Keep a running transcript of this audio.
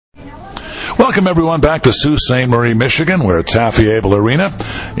Welcome, everyone, back to Sault Ste. Marie, Michigan. We're at Taffy Able Arena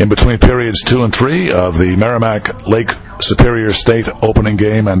in between periods 2 and 3 of the Merrimack Lake Superior State opening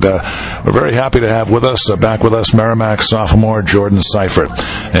game, and we're very happy to have back with us, Merrimack sophomore Jordan Seifert.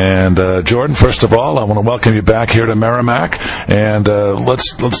 And Jordan, first of all, I want to welcome you back here to Merrimack, and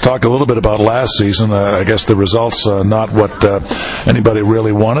let's talk a little bit about last season. I guess the results not what anybody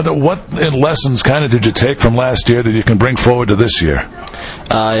really wanted. What lessons kind of did you take from last year that you can bring forward to this year?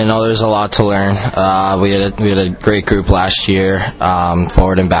 There's a lot to learn. We had a great group last year,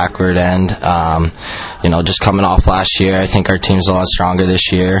 forward and backward end. Just coming off last year, I think our team's a lot stronger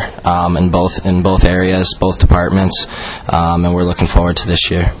this year in both areas, both departments, and we're looking forward to this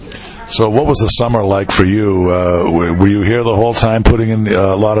year. So what was the summer like for you? Were you here the whole time putting in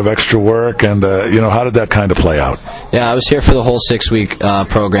a lot of extra work? And, how did that kind of play out? Yeah, I was here for the whole 6-week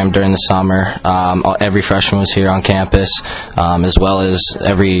program during the summer. Every freshman was here on campus, as well as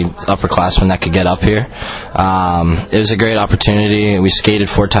every upperclassman that could get up here. It was a great opportunity. We skated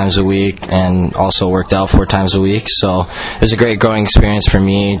 4 times a week and also worked out 4 times a week. So it was a great growing experience for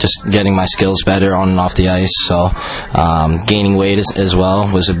me, just getting my skills better on and off the ice. So gaining weight as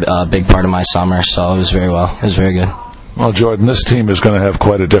well was a big part of my summer, so it was very good. Well, Jordan, this team is going to have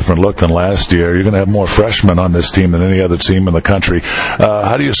quite a different look than last year. You're going to have more freshmen on this team than any other team in the country.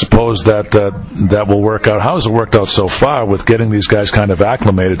 How do you suppose that will work out? How has it worked out so far with getting these guys kind of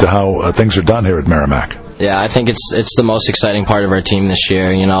acclimated to how things are done here at Merrimack? Yeah, I think it's the most exciting part of our team this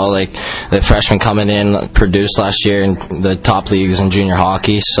year. Like the freshmen coming in produced last year in the top leagues in junior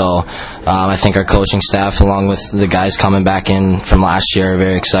hockey. So I think our coaching staff, along with the guys coming back in from last year, are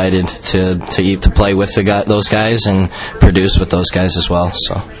very excited to play with those guys and produce with those guys as well.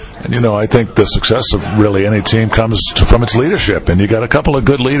 So. And, I think the success of really any team comes from its leadership. And you got a couple of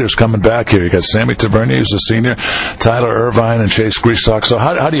good leaders coming back here. You got Sammy Tavernier, who's a senior, Tyler Irvine, and Chase Griesok. So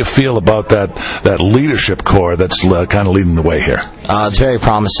how do you feel about that leadership core that's kind of leading the way here? It's very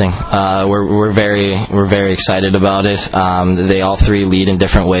promising. We're very excited about it. They all three lead in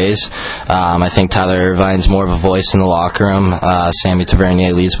different ways. I think Tyler Irvine's more of a voice in the locker room. Sammy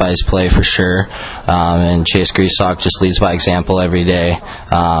Tavernier leads by his play for sure. And Chase Griesok just leads by example every day.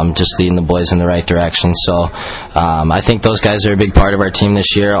 Just leading the boys in the right direction. So I think those guys are a big part of our team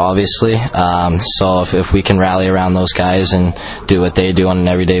this year, obviously. So if we can rally around those guys and do what they do on an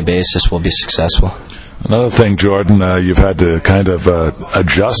everyday basis, we'll be successful. Another thing, Jordan, you've had to kind of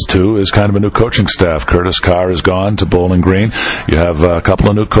adjust to is kind of a new coaching staff. Curtis Carr is gone to Bowling Green. You have a couple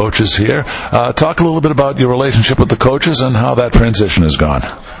of new coaches here. Talk a little bit about your relationship with the coaches and how that transition has gone.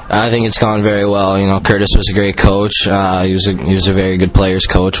 I think it's gone very well. Curtis was a great coach. He was a very good players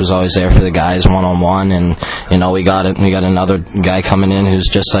coach. Was always there for the guys one-on-one, and we got another guy coming in who's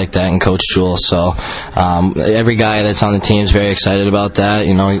just like that, in Coach Jewell. So every guy that's on the team is very excited about that.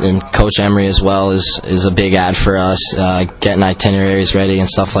 And Coach Emery as well is a big ad for us, getting itineraries ready and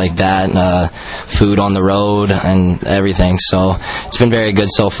stuff like that, food on the road and everything. So it's been very good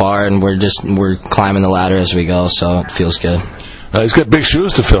so far, and we're climbing the ladder as we go. So it feels good. He's got big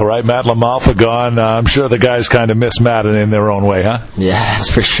shoes to fill, right? Matt LaMalfa gone. I'm sure the guys kind of miss Matt in their own way, huh? Yeah, that's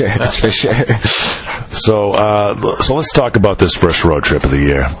for sure. So let's talk about this first road trip of the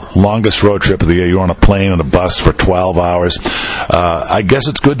year. Longest road trip of the year. You're on a plane and a bus for 12 hours. I guess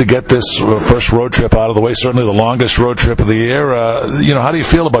it's good to get this first road trip out of the way. Certainly the longest road trip of the year. How do you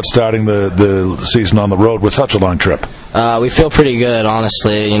feel about starting the season on the road with such a long trip? We feel pretty good,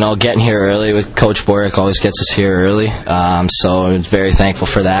 honestly. Getting here early with Coach Boric always gets us here early. So I'm very thankful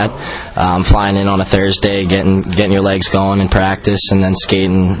for that. Flying in on a Thursday, getting your legs going in practice, and then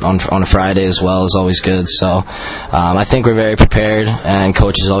skating on a Friday as well is always good. So I think we're very prepared, and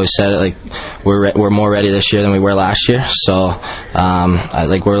Coach has always said it, like we're more ready this year than we were last year. So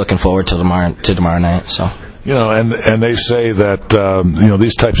we're looking forward to tomorrow night. So. And they say that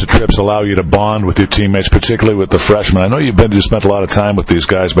these types of trips allow you to bond with your teammates, particularly with the freshmen. I know you spent a lot of time with these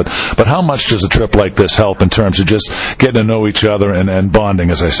guys, but how much does a trip like this help in terms of just getting to know each other and bonding,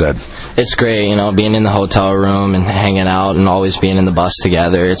 as I said? It's great, being in the hotel room and hanging out and always being in the bus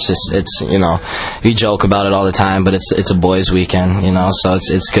together. It's we joke about it all the time, but it's a boys' weekend, so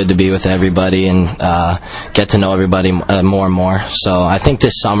it's good to be with everybody and get to know everybody more and more. So I think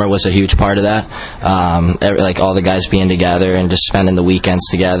this summer was a huge part of that. All the guys being together and just spending the weekends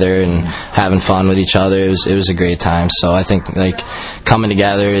together and having fun with each other. It was a great time. So I think coming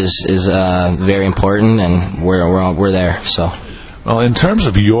together is very important, and we're there. So. Well, in terms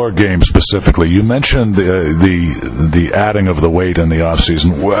of your game specifically, you mentioned the adding of the weight in the off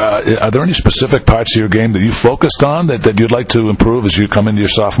season. Are there any specific parts of your game that you focused on that you'd like to improve as you come into your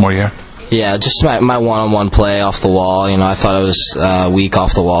sophomore year? Yeah, just my one-on-one play off the wall. I thought I was weak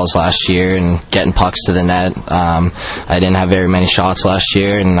off the walls last year and getting pucks to the net. I didn't have very many shots last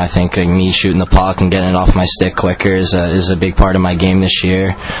year, and I think me shooting the puck and getting it off my stick quicker is a big part of my game this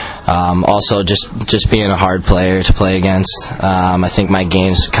year. Also, just being a hard player to play against. I think my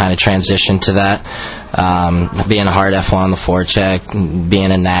game's kind of transitioned to that. Being a hard F1 on the forecheck,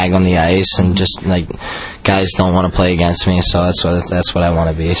 being a nag on the ice, and just guys don't want to play against me, so that's what I want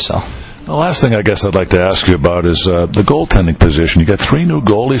to be. So. The last thing I guess I'd like to ask you about is the goaltending position. You got 3 new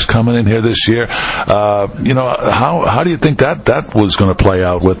goalies coming in here this year. How do you think that was going to play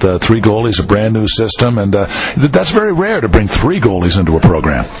out with 3 goalies, a brand new system, and that's very rare to bring 3 goalies into a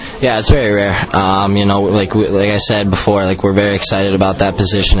program. Yeah, it's very rare. Like I said before, we're very excited about that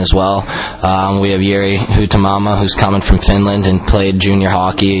position as well. We have Jiri Huhtamaa, who's coming from Finland and played junior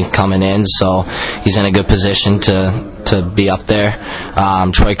hockey coming in, so he's in a good position to be up there.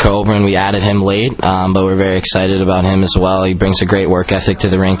 Troy Coburn, we added him late, but we're very excited about him as well. He brings a great work ethic to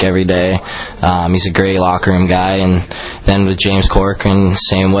the rink every day. He's a great locker room guy. And then with James Corcoran,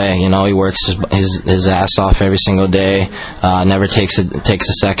 same way. He works his ass off every single day, never takes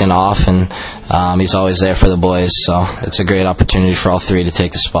a second off, and he's always there for the boys. So it's a great opportunity for all 3 to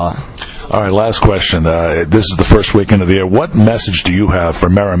take the spot. All right, last question. This is the first weekend of the year. What message do you have for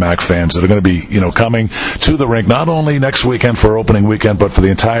Merrimack fans that are going to be, coming to the rink, not only next weekend for opening weekend, but for the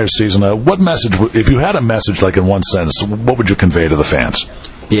entire season? What message, if you had a message in one sentence, what would you convey to the fans?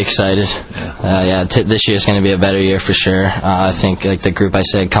 Be excited. This year's going to be a better year for sure. I think the group I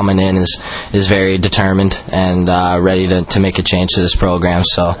said coming in is very determined and ready to make a change to this program.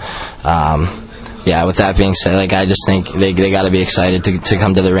 So. With that being said, I just think they got to be excited to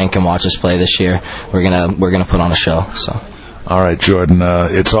come to the rink and watch us play this year. We're gonna put on a show. So. All right, Jordan.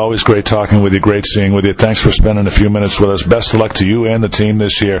 It's always great talking with you. Great seeing with you. Thanks for spending a few minutes with us. Best of luck to you and the team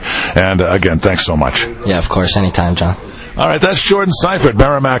this year. And again, thanks so much. Yeah, of course. Anytime, John. All right, that's Jordan Seifert,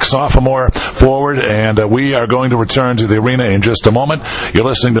 Merrimack sophomore forward, and we are going to return to the arena in just a moment. You're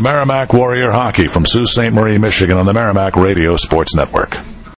listening to Merrimack Warrior Hockey from Sault Ste. Marie, Michigan on the Merrimack Radio Sports Network.